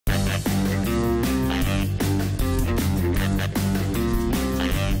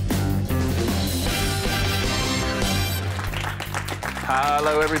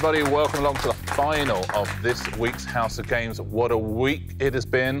Hello, everybody. Welcome along to the final of this week's House of Games. What a week it has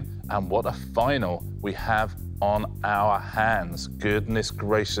been, and what a final we have on our hands. Goodness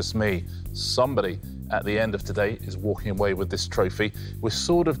gracious me. Somebody at the end of today is walking away with this trophy. We're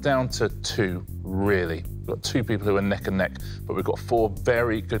sort of down to two, really. We've got two people who are neck and neck, but we've got four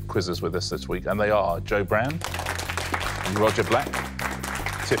very good quizzes with us this week, and they are Joe Brand, Roger Black,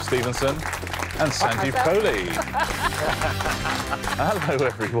 Tiff Stevenson, and Sanjeev Kohli. Hello,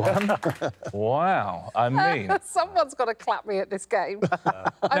 everyone. Wow, I mean... Someone's got to clap me at this game.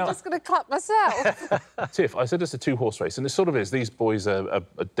 I'm just going to clap myself. Tiff, I said it's a two-horse race, and it sort of is. These boys are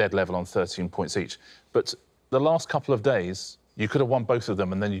dead level on 13 points each. But the last couple of days, you could have won both of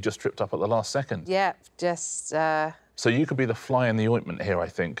them, and then you just tripped up at the last second. Yeah, just... So you could be the fly in the ointment here, I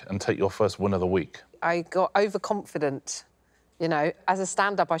think, and take your first win of the week. I got overconfident. You know, as a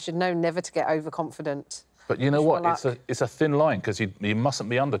stand-up, I should know never to get overconfident. But you know what? It's a thin line, because you mustn't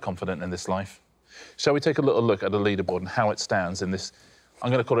be underconfident in this life. Shall we take a little look at the leaderboard and how it stands in this,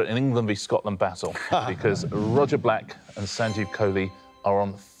 I'm going to call it an England v Scotland battle, because Roger Black and Sanjeev Kohli are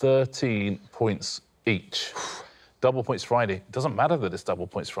on 13 points each. Double points Friday. It doesn't matter that it's double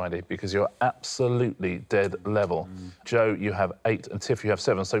points Friday, because you're absolutely dead level. Joe, you have 8, and Tiff, you have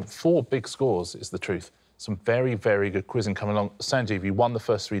 7. So 4 big scores is the truth. Some very, very good quizzing coming along. Sanjeev, you won the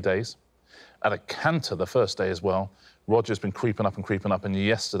first 3 days. At a canter the first day as well. Roger's been creeping up, and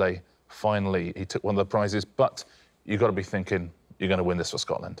yesterday, finally, he took one of the prizes. But you've got to be thinking you're going to win this for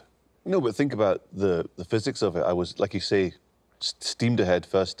Scotland. No, but think about the physics of it. I was, like you say, steamed ahead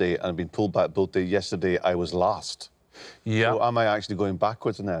first day and been pulled back both days. Yesterday, I was last. Yeah. So am I actually going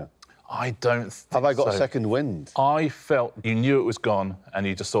backwards now? I don't think Have I got so. a second wind? I felt you knew it was gone, and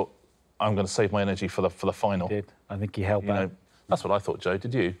you just thought, I'm going to save my energy for the final. Did. I think he held back. Know, that's what I thought, Joe.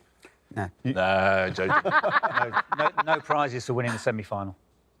 Did you? No. No, Joe didn't. No prizes for winning the semi-final.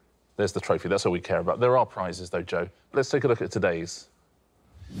 There's the trophy. That's all we care about. There are prizes, though, Joe. Let's take a look at today's.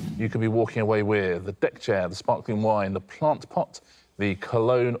 You could be walking away with the deck chair, the sparkling wine, the plant pot, the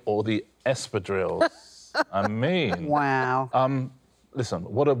cologne, or the espadrille. I mean... Wow. Listen,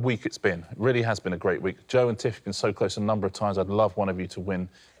 what a week it's been. It really has been a great week. Joe and Tiff have been so close a number of times. I'd love one of you to win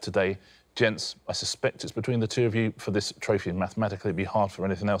today. Gents, I suspect it's between the two of you for this trophy. Mathematically, it'd be hard for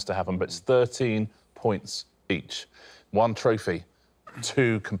anything else to happen, but it's 13 points each. 1 trophy,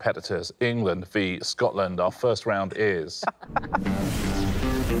 2 competitors. England v Scotland. Our first round is...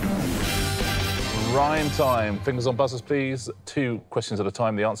 Rhyme time. Fingers on buzzers, please. 2 questions at a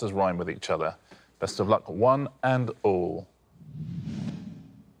time. The answers rhyme with each other. Best of luck, one and all.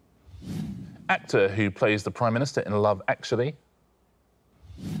 Actor who plays the Prime Minister in Love Actually.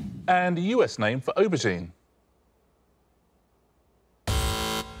 And a US name for aubergine.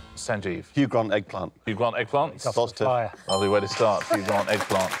 Sanjeev. Hugh Grant eggplant. Hugh Grant eggplant. Fire. Lovely way to start. Hugh Grant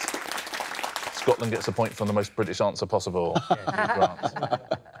eggplant. Scotland gets a point from the most British answer possible. Hugh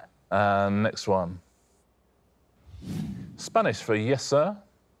Grant. Next one. Spanish for yes, sir.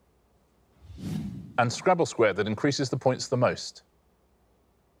 And Scrabble square that increases the points the most.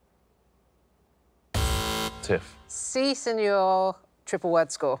 Tiff. Si, senor, triple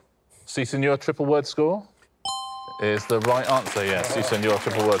word score. Si, senor, triple word score is the right answer, yes. Si, senor,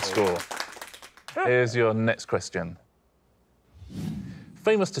 triple word score. Here's your next question.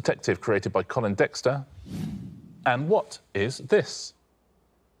 Famous detective created by Colin Dexter. And what is this?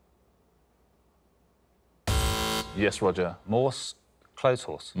 Yes, Roger. Morse clothes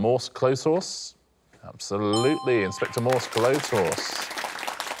horse. Morse clothes horse? Absolutely. Inspector Morse clothes horse.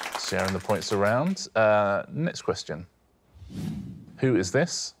 Sharing the points around. Next question. Who is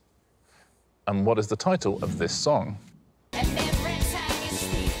this? And what is the title of this song?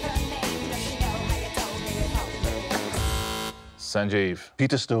 Sanjeev.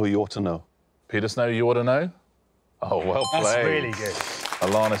 Peter Snow, you ought to know. Peter Snow, you ought to know? Oh, well played. That's really good.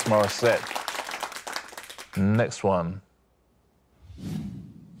 Alanis Morissette. Next one.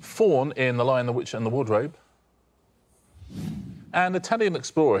 Fawn in The Lion, the Witch and the Wardrobe. An Italian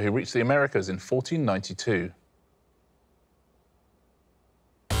explorer who reached the Americas in 1492.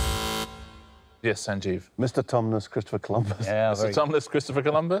 Yes, Sanjeev. Mr. Tumnus, Christopher Columbus. Yeah, Mr. Tumnus, Christopher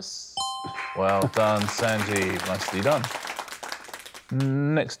Columbus. Well done, Sanjeev. Nicely done.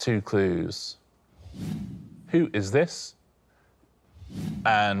 Next 2 clues. Who is this?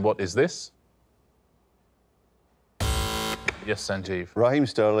 And what is this? Yes, Sanjeev. Raheem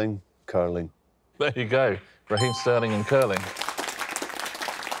Sterling, curling. There you go. Raheem Sterling and curling.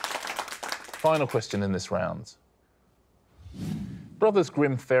 Final question in this round. Brothers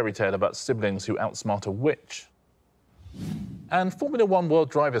Grimm fairy tale about siblings who outsmart a witch. And Formula 1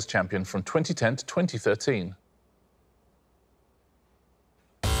 World Drivers' Champion from 2010 to 2013.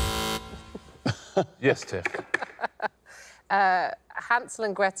 Yes, Tiff. Hansel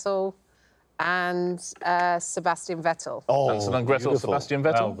and Gretel and Sebastian Vettel. Oh, Hansel and Gretel, beautiful. Sebastian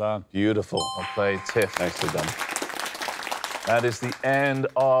Vettel. Well done. Beautiful. I'll play Tiff. Nicely done. That is the end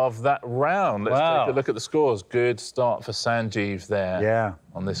of that round. Let's Wow. take a look at the scores. Good start for Sanjeev there. Yeah.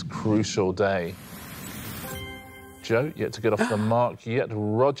 On this crucial day. Joe, yet to get off the mark yet.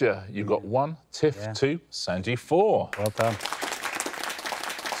 Roger, you got 1, Tiff 2, Sanjeev 4. Well done.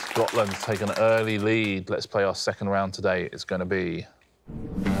 Scotland's taken an early lead. Let's play our second round today. It's going to be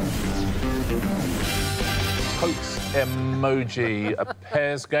Hoax Emoji, a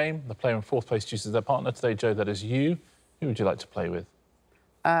pairs game. The player in fourth place chooses their partner. Today, Joe, that is you. Who would you like to play with?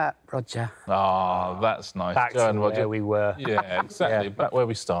 Roger. Ah, that's nice. Back Joe to and Roger. where we were. Yeah, exactly. Yeah. Back where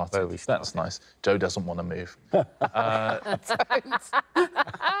we started. Where we started. That's nice. Joe doesn't want to move.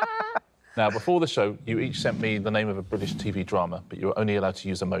 Now, before the show, you each sent me the name of a British TV drama, but you were only allowed to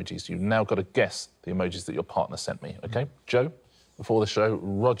use emojis. You've now got to guess the emojis that your partner sent me, OK? Joe, before the show,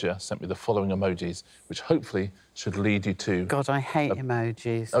 Roger sent me the following emojis, which hopefully should lead you to... God, I hate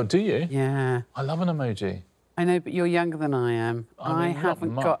emojis. Oh, do you? Yeah. I love an emoji. I know, but you're younger than I am. I mean, not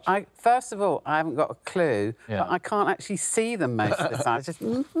haven't much. got... First of all, I haven't got a clue, Yeah. but I can't actually see them most of the time. It's just,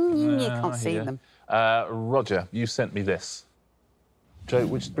 you can't see Yeah. them. Roger, you sent me this. Joe,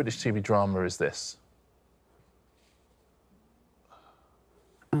 which British TV drama is this?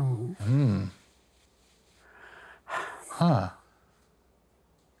 Oh. Huh.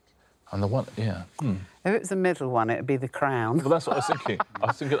 And the one, yeah. If it was the middle one, it'd be The Crown. Well, that's what I was thinking. I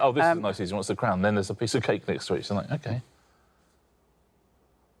was thinking, oh, this is a nice easy one. What's the crown? Then there's a piece of cake next to it. So I'm like, OK.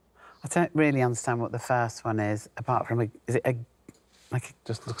 I don't really understand what the first one is, apart from is it a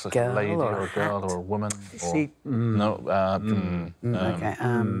Just looks like girl a lady or or a a girl hat? or a woman. Or... See, No, okay.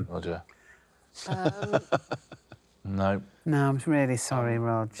 Roger. No. No, I'm really sorry,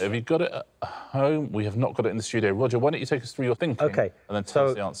 Rog. Have you got it at home? We have not got it in the studio. Roger, why don't you take us through your thinking? OK. And then tell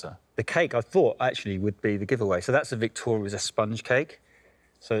us So the answer. the cake, I thought, actually, would be the giveaway. So that's a Victoria, a sponge cake.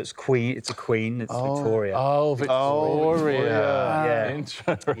 So it's queen, it's a queen, it's Victoria. Oh, Victoria. Yeah.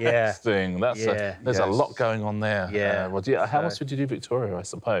 Interesting. That's there's a lot going on there. Yeah. Roger, how else would you do Victoria, I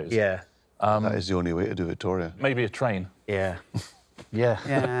suppose? Yeah. That is the only way to do Victoria. Maybe a train. Yeah. Yeah.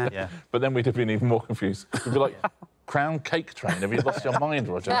 Yeah. Yeah. But then we'd have been even more confused. We'd be like, Crown Cake Train. Have you lost your mind,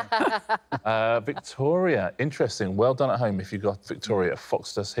 Roger? Victoria. Interesting. Well done at home if you got Victoria.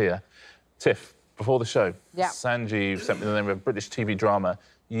 Foxed us here. Tiff, before the show, Sanjeev sent me the name of a British TV drama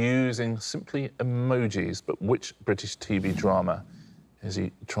using simply emojis. But which British TV drama is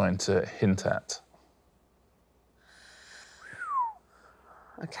he trying to hint at?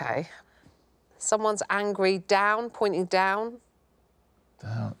 OK. Someone's angry down, pointing down.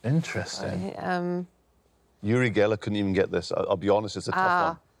 Down. Interesting. Uri Geller couldn't even get this. I'll be honest, it's a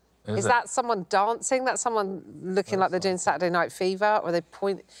tough one. Is that someone dancing? That's someone looking like they're doing Saturday Night Fever? Or they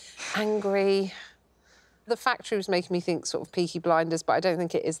point... Angry... The Factory was making me think sort of Peaky Blinders, but I don't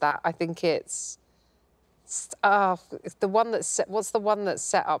think it is that. I think it's the one that's... What's the one that's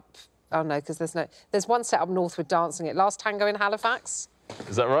set up... Oh, no, because there's no... There's one set up north with dancing. It Last Tango in Halifax.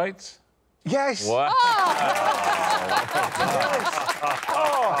 Is that right? Yes! Wow.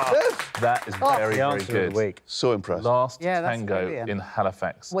 That is very, The very answer of good. the week. So impressed. Last Yeah, that's Tango brilliant. in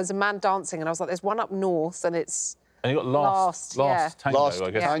Halifax. Was a man dancing, and I was like, there's one up north, and it's... And you got last Tango, Last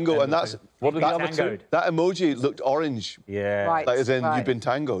I guess. Tango, and that's... What are the other two? Tangoed. That emoji looked orange. Yeah. Right. That is in, right. you've been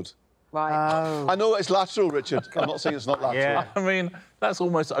tangoed. Right. I know it's lateral, Richard. I'm not saying it's not lateral. Yeah. I mean, that's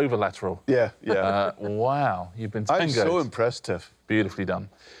almost overlateral. Yeah, yeah. Wow, you've been I'm tangoed. so impressed, Tiff. Beautifully done.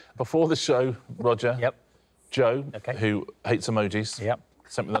 Before the show, Roger, Yep. Joe, Okay. who hates emojis, Yep.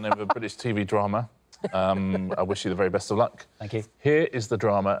 sent me the name of a British TV drama. I wish you the very best of luck. Thank you. Here is the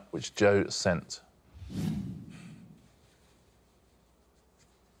drama which Joe sent.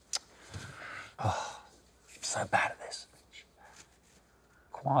 I'm so bad at this.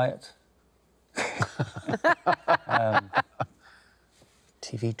 Quiet.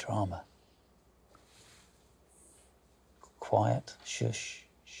 TV drama. Quiet. Shush.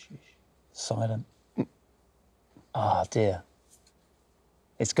 Shush. Silent. Ah, dear.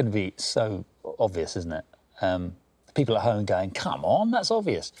 It's going to be so obvious, isn't it? People at home going, come on, that's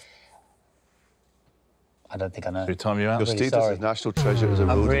obvious. I don't think I know. Every time you out. Your really status sorry. as national treasure is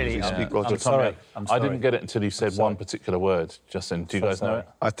eroding really- as you I'm- speak, Roger. I'm sorry. I'm I sorry. didn't get it until you said one particular word. Justin, do you So guys know sorry. it?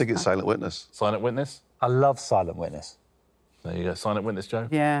 I think it's Silent Witness. Silent Witness? I love Silent Witness. There you go. Silent Witness, Joe?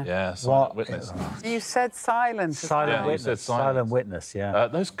 Yeah. Yeah, Silent What? Witness. You said silent. Silent Yeah, you Witness. said silent. Silent Witness, yeah.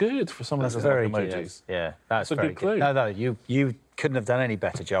 That's good for someone That's who's very like good. emojis. Yeah, that's a very good clue. No, you couldn't have done any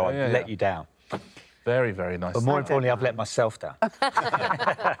better, Joe. I Yeah, let yeah. you down. Very, very nice. But more importantly, I've let myself down.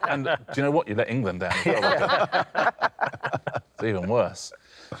 And do you know what? You let England down. It's even worse.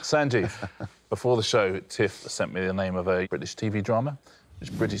 Sanjeev, before the show, Tiff sent me the name of a British TV drama.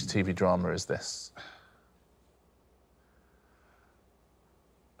 Which British TV drama is this?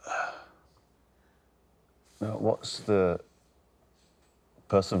 Now, what's the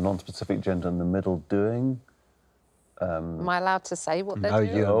person of non-specific gender in the middle doing? Am I allowed to say what they're No,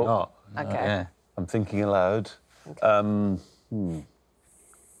 doing? you're not. Okay. Yeah. I'm thinking aloud.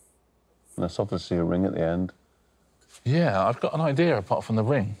 There's obviously a ring at the end. Yeah, I've got an idea apart from the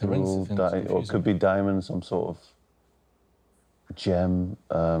ring. The ring's Or the thing that's it confusing. could be diamond, some sort of gem.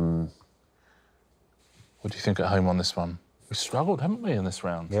 What do you think at home on this one? We struggled, haven't we, in this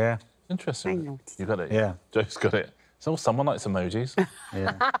round? Yeah. Interesting. I noticed. You got it? Yeah. Joe's got it. So someone likes emojis.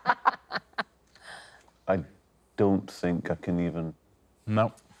 Yeah. I don't think I can even...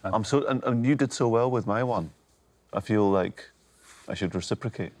 No. I'm so... And you did so well with my one. I feel like I should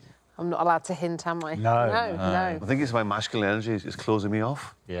reciprocate. I'm not allowed to hint, am I? No, No, no. no. I think it's my masculine energy is closing me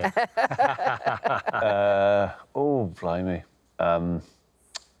off. Yeah. Oh, blimey. Should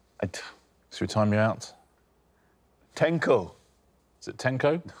we time you out? Tenko. Is it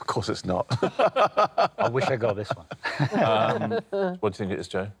Tenko? Of course it's not. I wish I got this one. What do you think it is,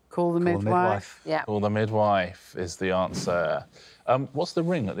 Joe? Call the Call midwife. Yeah. Well, the midwife is the answer. What's the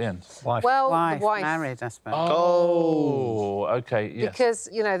ring at the end? Wife. Well, Wife, the wife. married, I suppose. Oh, OK, yes. Because,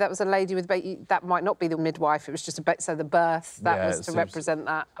 you know, that was a lady with a baby. That might not be the midwife. It was just a so the birth. That Yeah, was it to seems- represent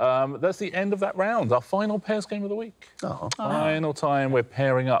that. That's the end of that round. Our final pairs game of the week. Oh. Final time we're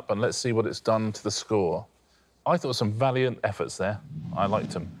pairing up, and let's see what it's done to the score. I thought some valiant efforts there. I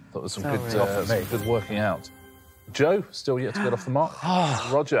liked them. Thought there was some good working out. Joe, still yet to get off the mark.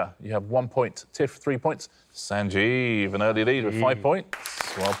 Roger, you have 1 point. Tiff, 3 points. Sanjeev, an early lead with 5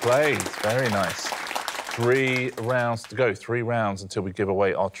 points. Well played. Very nice. 3 rounds to go. 3 rounds until we give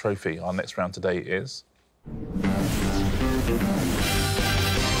away our trophy. Our next round today is...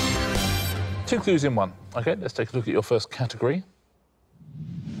 2 clues in 1. OK, let's take a look at your first category.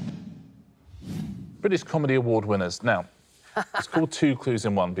 British Comedy Award winners. Now, it's called 2 clues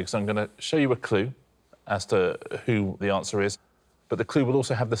in 1 because I'm going to show you a clue as to who the answer is, but the clue will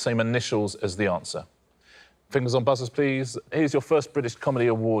also have the same initials as the answer. Fingers on buzzers, please. Here's your first British Comedy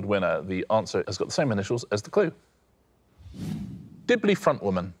Award winner. The answer has got the same initials as the clue. Dibbly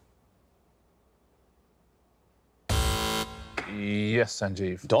frontwoman. Yes,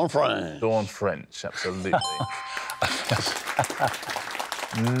 Sanjeev. Dawn French. Dawn French, absolutely.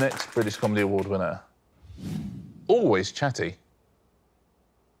 Next British Comedy Award winner. Always chatty.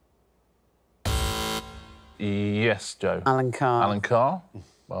 Yes, Joe. Alan Carr. Alan Carr.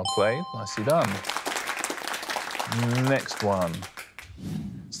 Well played. Nicely done. Next one.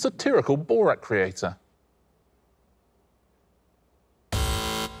 Satirical Borat creator.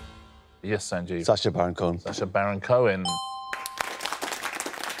 Yes, Sanjeev. Sacha Baron Cohen. Sacha Baron Cohen.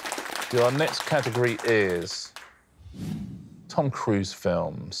 Your next category is Tom Cruise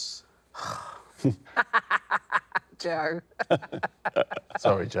films. Joe.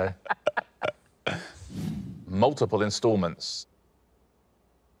 Sorry, Joe. Multiple installments.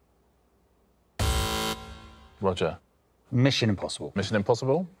 Roger. Mission Impossible. Mission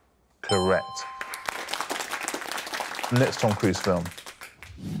Impossible? Correct. Next Tom Cruise film.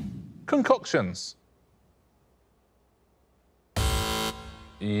 Concoctions.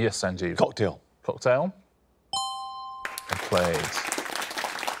 Yes, Sanjeev. Cocktail. Cocktail. And played.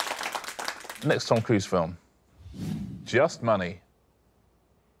 Next Tom Cruise film. Just Money.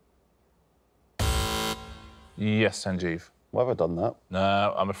 Yes, Sanjeev. Why have I done that?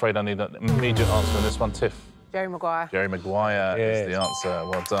 No, I'm afraid I need an immediate answer on this one. Tiff. Jerry Maguire. Jerry Maguire is the answer.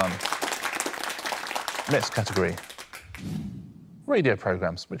 Well done. Next category. Radio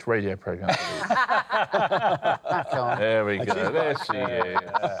programmes. Which radio programmes are these? There we go. There she is.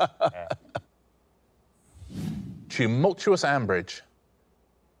 Tumultuous Ambridge.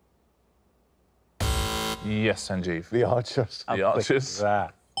 Yes, Sanjeev. The Archers. The Archers.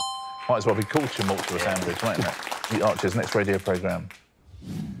 That. Might as well be called Tumultuous Ambridge, mightn't it? The Archers, next radio programme.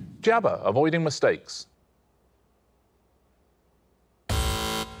 Jabba, Avoiding Mistakes.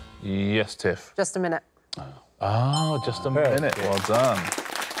 Yes, Tiff. Just a minute. Oh, just a minute. Well done.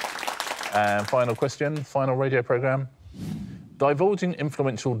 And final question, final radio programme. Divulging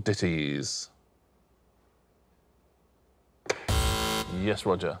influential ditties. Yes,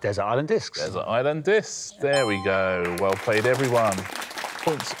 Roger. Desert Island Discs. Desert Island Discs. There we go. Well played, everyone.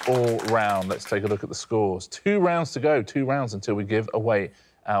 Points all round. Let's take a look at the scores. 2 rounds to go. 2 rounds until we give away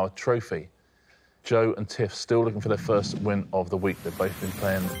our trophy. Joe and Tiff still looking for their first win of the week. They've both been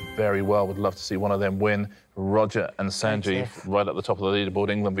playing very well. Would love to see one of them win. Roger and Sanjeev right at the top of the leaderboard,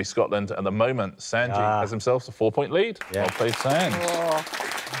 England v Scotland. At the moment, Sanjeev has himself a 4-point lead. Well played, Sanj.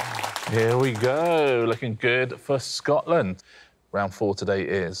 Here we go, looking good for Scotland. Round 4 today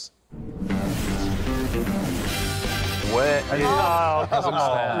is... Where is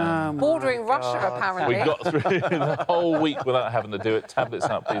Kazakhstan? Bordering Russia, apparently. We got through the whole week without having to do it. Tablets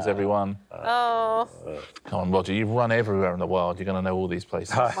out, please, everyone. Oh. Come on, Roger, you've run everywhere in the world. You're going to know all these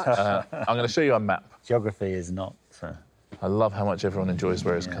places. I'm going to show you a map. Geography is not... I love how much everyone enjoys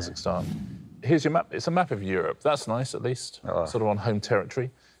where is Kazakhstan. Here's your map. It's a map of Europe. That's nice, at least. Sort of on home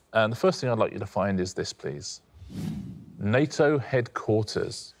territory. And the first thing I'd like you to find is this, please. NATO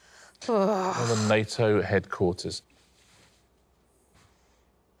headquarters. Where are the NATO headquarters?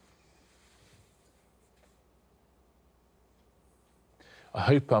 I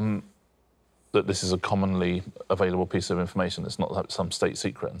hope that this is a commonly available piece of information. It's not like some state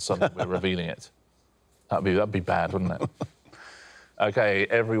secret and suddenly we're revealing it. That'd be bad, wouldn't it? OK,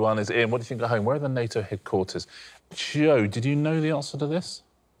 everyone is in. What do you think at home? Where are the NATO headquarters? Joe, did you know the answer to this?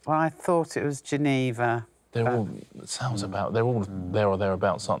 Well, I thought it was Geneva. They're all... It sounds about... They're all there or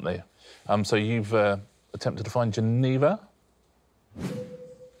thereabouts, aren't they? So you've attempted to find Geneva?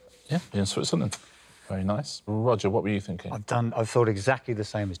 Yeah, in Switzerland. Very nice. Roger, what were you thinking? I've thought exactly the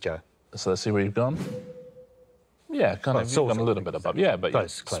same as Joe. So let's see where you've gone. Yeah, kind of. You've gone a little bit above. Yeah, but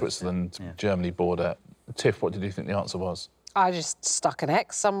close, Switzerland, Germany border. Tiff, what did you think the answer was? I just stuck an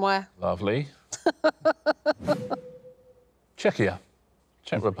X somewhere. Lovely. Czechia.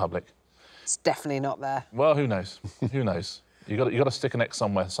 Czech Republic. It's definitely not there. Well, who knows? Who knows? You got to stick an X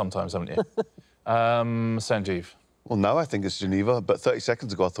somewhere sometimes, haven't you? Sanjeev. Well, now I think it's Geneva, but 30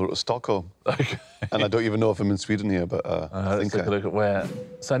 seconds ago I thought it was Stockholm. OK. And I don't even know if I'm in Sweden here, but I think... Let's take a look at where...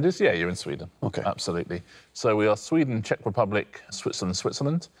 Sanjeev, yeah, you're in Sweden. OK. Absolutely. So we are Sweden, Czech Republic, Switzerland,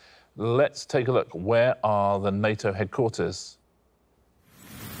 Switzerland. Let's take a look. Where are the NATO headquarters?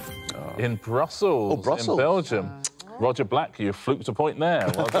 In Brussels. Oh, Brussels. In Belgium. Roger Black, you fluked a point there.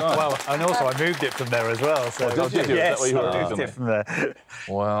 Well done. Well, and also I moved it from there as well. So did you? Yes, Is that where you I moved it from there.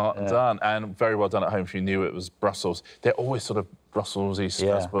 Well done, and very well done at home if you knew it was Brussels. They're always sort of Brussels,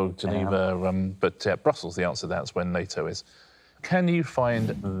 Strasbourg, Geneva, but Brussels, the answer to that's where NATO is. Can you find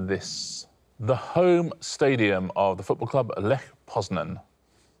this? The home stadium of the football club Lech Poznan.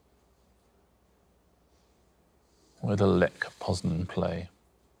 Where do Lech Poznan play?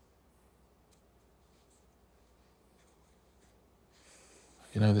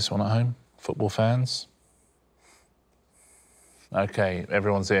 You know this one at home? Football fans? OK,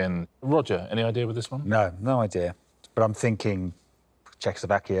 everyone's in. Roger, any idea with this one? No, no idea. But I'm thinking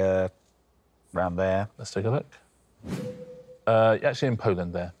Czechoslovakia, around there. Let's take a look. Actually in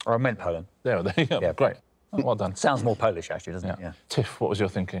Poland there. Or I meant Poland. There you go. Yeah. Great. Oh, well done. Sounds more Polish, actually, doesn't it? Yeah. Tiff, what was your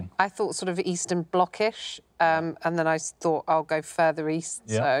thinking? I thought sort of Eastern Blockish, and then I thought I'll go further east,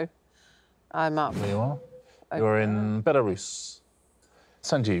 so I'm up. There you are. You're in Belarus.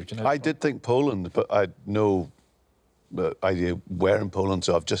 Sanjeev, do you know? I did think Poland, but I had no idea where in Poland,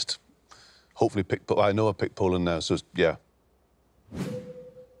 so I've just hopefully picked... I know I picked Poland now, so yeah.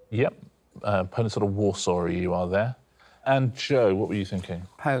 Yep. Poland, sort of Warsaw you are there. And Joe, what were you thinking?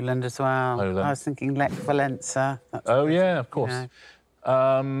 Poland as well. Poland. I was thinking Lech Walesa. Oh, yeah, of course.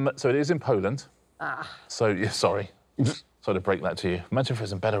 You So it is in Poland. So, yeah, sorry. Sorry to break that to you. Imagine if it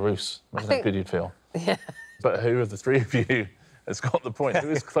was in Belarus. Imagine how good you'd feel. Yeah. But who of the three of you has got the point? Who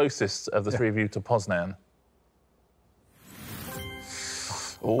is closest of the three of you to Poznan?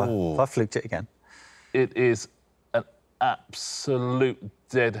 Oh. I fluked it again. It is an absolute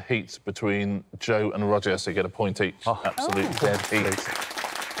dead heat between Joe and Roger, so you get a point each. Absolute dead heat.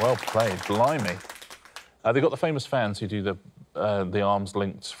 Well played, blimey. They've got the famous fans who do the arms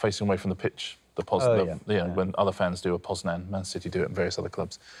linked facing away from the pitch. When other fans do a Poznan, Man City do it and various other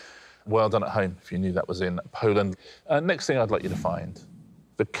clubs. Well done at home, if you knew that was in Poland. Next thing I'd like you to find.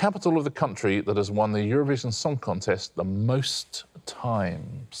 The capital of the country that has won the Eurovision Song Contest the most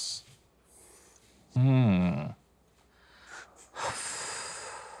times.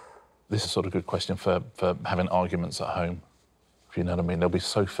 This is sort of a good question for having arguments at home, if you know what I mean. There'll be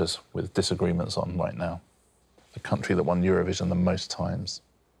sofas with disagreements on right now. The country that won Eurovision the most times.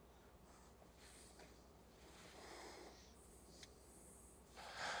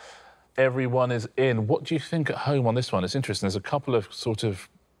 Everyone is in. What do you think at home on this one? It's interesting. There's a couple of sort of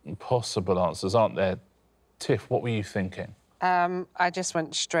possible answers, aren't there? Tiff, what were you thinking? I just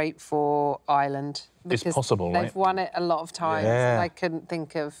went straight for Ireland. It's possible, right? They've won it a lot of times. Yeah. And I couldn't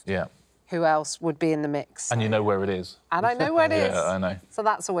think of who else would be in the mix. And you know where it is. And I know where it is. Yeah, I know. So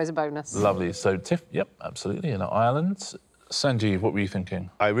that's always a bonus. Lovely. So, Tiff, yep, absolutely, in Ireland. Sanjeev, what were you thinking?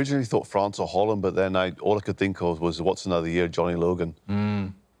 I originally thought France or Holland, but then all I could think of was What's Another Year, Johnny Logan.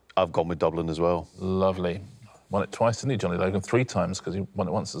 I've gone with Dublin as well. Lovely. Won it twice, didn't he, Johnny Logan? 3 times, because he won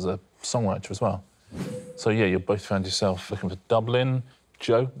it once as a songwriter as well. So, yeah, you both found yourself looking for Dublin.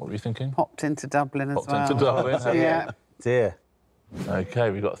 Joe, what were you thinking? Popped into Dublin as well. Popped into Dublin. Yeah. Dear. OK,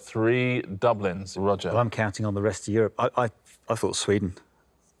 we've got 3 Dublins. Roger. Well, I'm counting on the rest of Europe. I thought Sweden.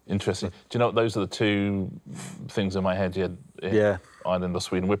 Interesting. Do you know what? Those are the 2 things in my head. Yeah. Ireland or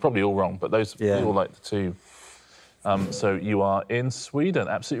Sweden. We're probably all wrong, but those we all like the 2. So you are in Sweden.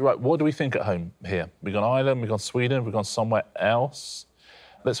 Absolutely right. What do we think at home here? We've gone Ireland, we've gone Sweden, we've gone somewhere else.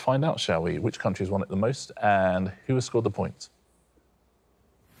 Let's find out, shall we? Which country's won it the most and who has scored the points?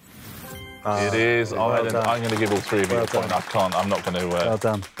 It is Ireland. Done. I'm going to give all 3 of you a point. I'm not going to... well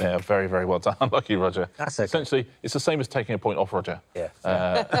done. Yeah, very, very well done. Lucky, Roger. That's okay. Essentially, it's the same as taking a point off Roger. Yeah.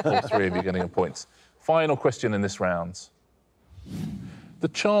 All 3 of you getting a point. Final question in this round. The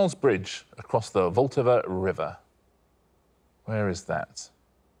Charles Bridge across the Vltava River. Where is that?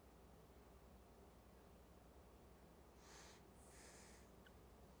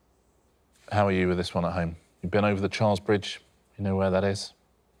 How are you with this one at home? You've been over the Charles Bridge. You know where that is?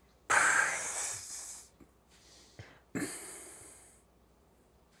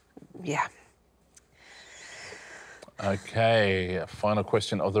 Yeah. OK, final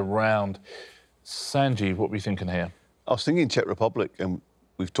question of the round. Sanjeev, what were you thinking here? I was thinking Czech Republic, and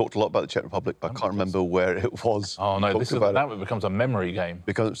we've talked a lot about the Czech Republic, but I can't remember where it was. Oh, no, Talked about that becomes a memory game.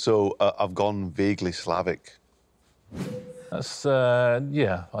 I've gone vaguely Slavic. That's,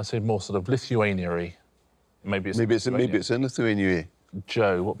 yeah, I'd say more sort of Lithuania-y. Maybe it's in Lithuania.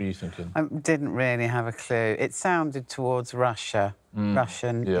 Joe, what were you thinking? I didn't really have a clue. It sounded towards Russia,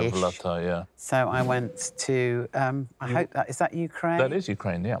 Russian-ish. Yeah, Vltava, yeah. So I went to, I hope that, is that Ukraine? That is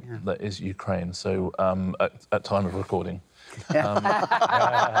Ukraine, yeah. That is Ukraine. So at time of recording.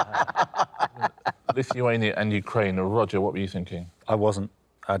 Lithuania and Ukraine. Roger, what were you thinking? I wasn't.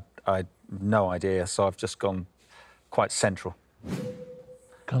 I had no idea, so I've just gone quite central.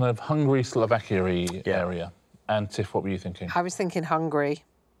 Kind of Hungary, Slovakia area. And Tiff, what were you thinking? I was thinking Hungary.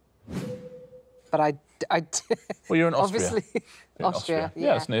 But I well, you're in Austria. Obviously, Austria.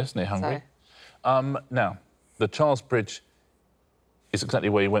 Yeah, it's near Hungary. So. Now, the Charles Bridge is exactly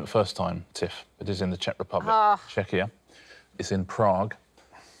where you went first time, Tiff. It is in the Czech Republic, Czechia. It's in Prague.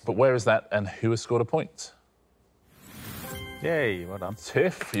 But where is that and who has scored a point? Yay, well done.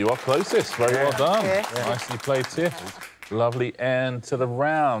 Tiff, you are closest. Very well done. Yeah. Nicely played, Tiff. Lovely end to the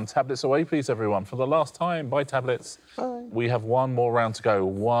round. Tablets away, please, everyone. For the last time, bye, tablets. Bye. We have 1 more round to go,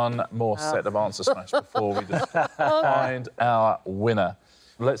 1 more set of answer smash before we just find our winner.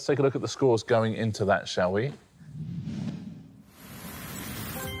 Let's take a look at the scores going into that, shall we?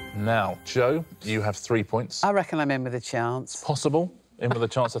 Now, Joe, you have 3 points. I reckon I'm in with a chance. Possible, in with a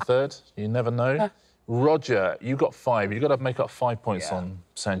chance of 3rd. You never know. Roger, you got 5. You've got to make up 5 points on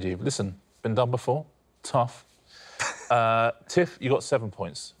Sanjeev. Listen, been done before. Tough. Tiff, you got 7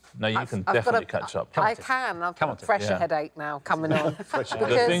 points. Now you can definitely catch up. I can. I've got a pressure headache now coming on.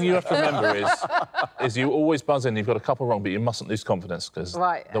 The thing you have to remember is you always buzz in. You've got a couple wrong, but you mustn't lose confidence because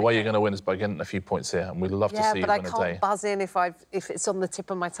the way you're going to win is by getting a few points here, and we'd love to see you win a day. Yeah, but I can't buzz in if it's on the tip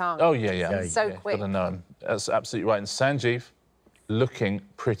of my tongue. Oh yeah. So quick. Got to know him. That's absolutely right. And Sanjeev, looking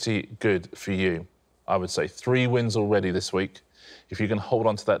pretty good for you. I would say 3 wins already this week. If you can hold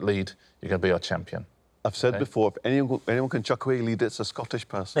on to that lead, you're going to be our champion. I've said before, if anyone can chuck away a lead, it's a Scottish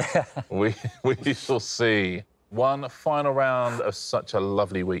person. we shall see. 1 final round of such a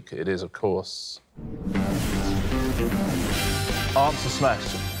lovely week it is, of course. Answer smash.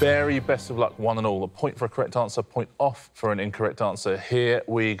 Very best of luck, one and all. A point for a correct answer, point off for an incorrect answer. Here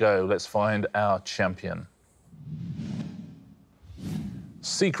we go. Let's find our champion.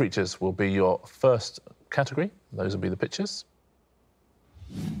 Sea creatures will be your first category. Those will be the pictures.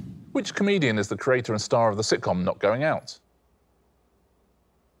 Which comedian is the creator and star of the sitcom Not Going Out?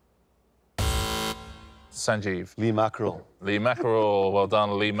 Sanjeev. Lee Mackerel. Lee Mackerel. Well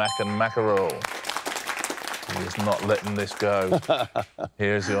done, Lee Mack and Mackerel. He is not letting this go.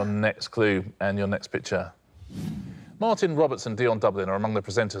 Here's your next clue and your next picture. Martin Roberts and Dion Dublin are among the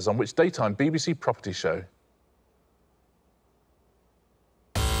presenters on which daytime BBC property show?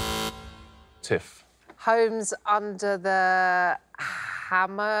 Tiff. Homes Under the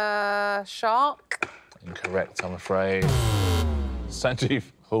Hammer Shark? Incorrect, I'm afraid. Sanjeev.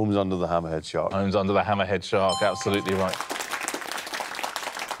 Homes Under the Hammerhead Shark. Homes Under the Hammerhead Shark, absolutely right.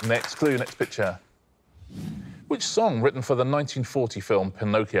 Next clue, next picture. Which song written for the 1940 film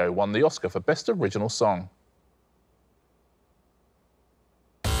Pinocchio won the Oscar for Best Original Song?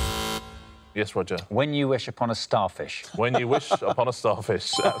 Yes, Roger. When You Wish Upon a Starfish. When You Wish Upon a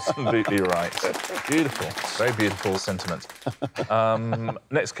Starfish. Absolutely right. Beautiful. Very beautiful sentiment.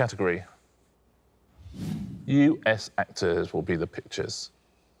 Next category. US actors will be the pictures.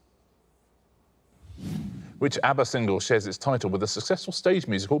 Which ABBA single shares its title with a successful stage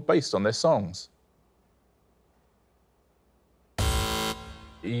musical based on their songs?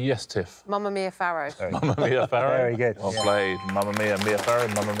 Yes, Tiff. Mamma Mia Farrow. Mamma Mia Farrow. Very good. Well played. Mamma Mia, Mia Farrow,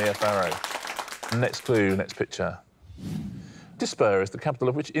 Mamma Mia Farrow. Next clue, next picture. Dispur is the capital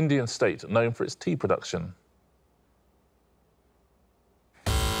of which Indian state known for its tea production?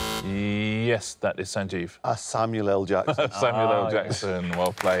 Yes, that is Sanjeev. Samuel L. Jackson. Samuel L. Jackson,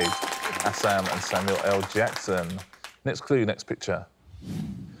 well played. Assam and Samuel L. Jackson. Next clue, next picture.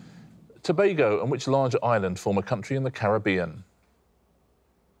 Tobago and which larger island form a country in the Caribbean?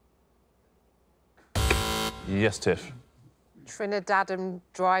 Yes, Tiff. Trinidadum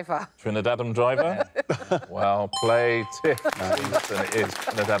Driver. Trinidadum Driver? Well played, Tiff. Stevenson, it is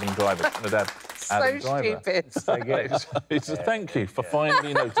Trinidadum Driver. Trinidad Adam Driver. Stupid. So good. Thank you for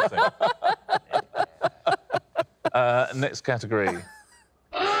finally noticing. Next category.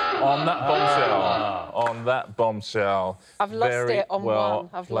 On that bombshell. I've lost Very it on well one.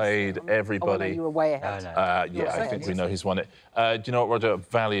 I've played, lost it on... everybody. Oh, no, you were way ahead. Yeah, I think we know who's won it. Do you know what, Roger?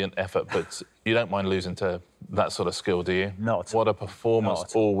 Valiant effort, but you don't mind losing to that sort of skill, do you? Not at all. What a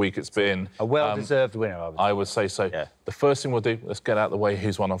performance all week it's been. A well-deserved winner, I would say so. Yeah. The first thing we'll do, let's get out of the way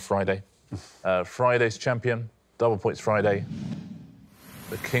who's won on Friday. Friday's champion, double points Friday.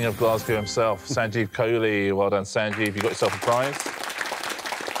 The king of Glasgow himself, Sanjeev Kohli. Well done, Sanjeev. You got yourself a prize.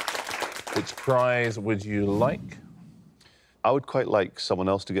 Which prize would you like? I would quite like someone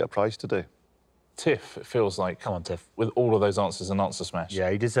else to get a prize today. Tiff, it feels like. Come on, Tiff. With all of those answers, an answer smash. Yeah,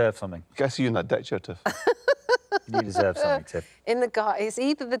 you deserve something. I see you in that deck chair, Tiff. You deserve something, Tiff. In the it's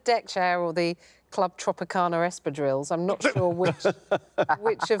either the deck chair or the Club Tropicana espadrilles. I'm not sure which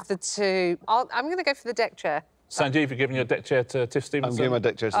of the two. I'm going to go for the deck chair. Sanjeev, you're giving your deck chair to Tiff Stevenson? I'm giving my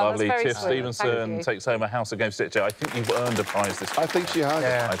deck chair to Lovely. that's very Tiff sweet. Stevenson takes home a House of Games deck chair. I think you've earned a prize this I think she has.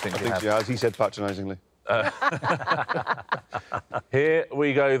 Yeah, I think she has. He said patronisingly. Here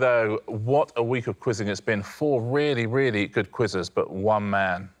we go, though. What a week of quizzing it's been. 4 really, really good quizzes, but one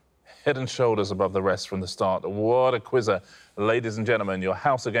man. Head and shoulders above the rest from the start. What a quizzer. Ladies and gentlemen, your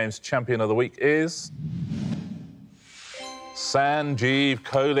House of Games champion of the week is... Sanjeev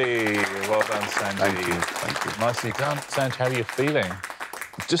Kohli. Well done, Sanjeev. Thank you. Thank you. Nicely done. Sanj, how are you feeling?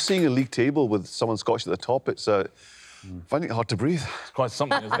 Just seeing a league table with someone Scottish at the top, it's finding it hard to breathe. It's quite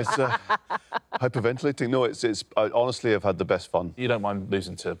something, isn't it? It's hyperventilating. No, honestly, I've had the best fun. You don't mind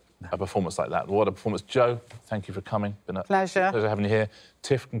losing to a performance like that. What a performance. Joe, thank you for coming. Been a Pleasure having you here.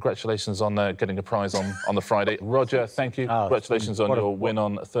 Tiff, congratulations on getting a prize on the Friday. Roger, thank you. Congratulations on your win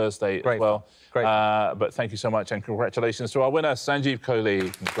on Thursday as well. Great. But thank you so much, and congratulations to our winner, Sanjeev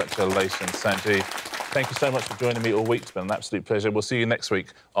Kohli. Congratulations, Sanjeev. Thank you so much for joining me all week. It's been an absolute pleasure. We'll see you next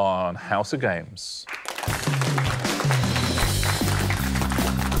week on House of Games.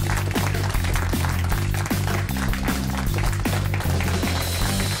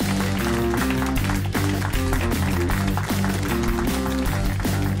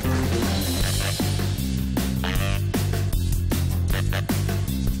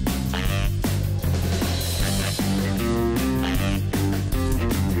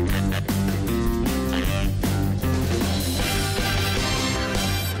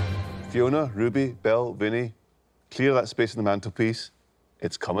 Fiona, Ruby, Belle, Vinny, clear that space in the mantelpiece.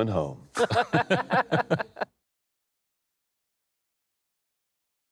 It's coming home.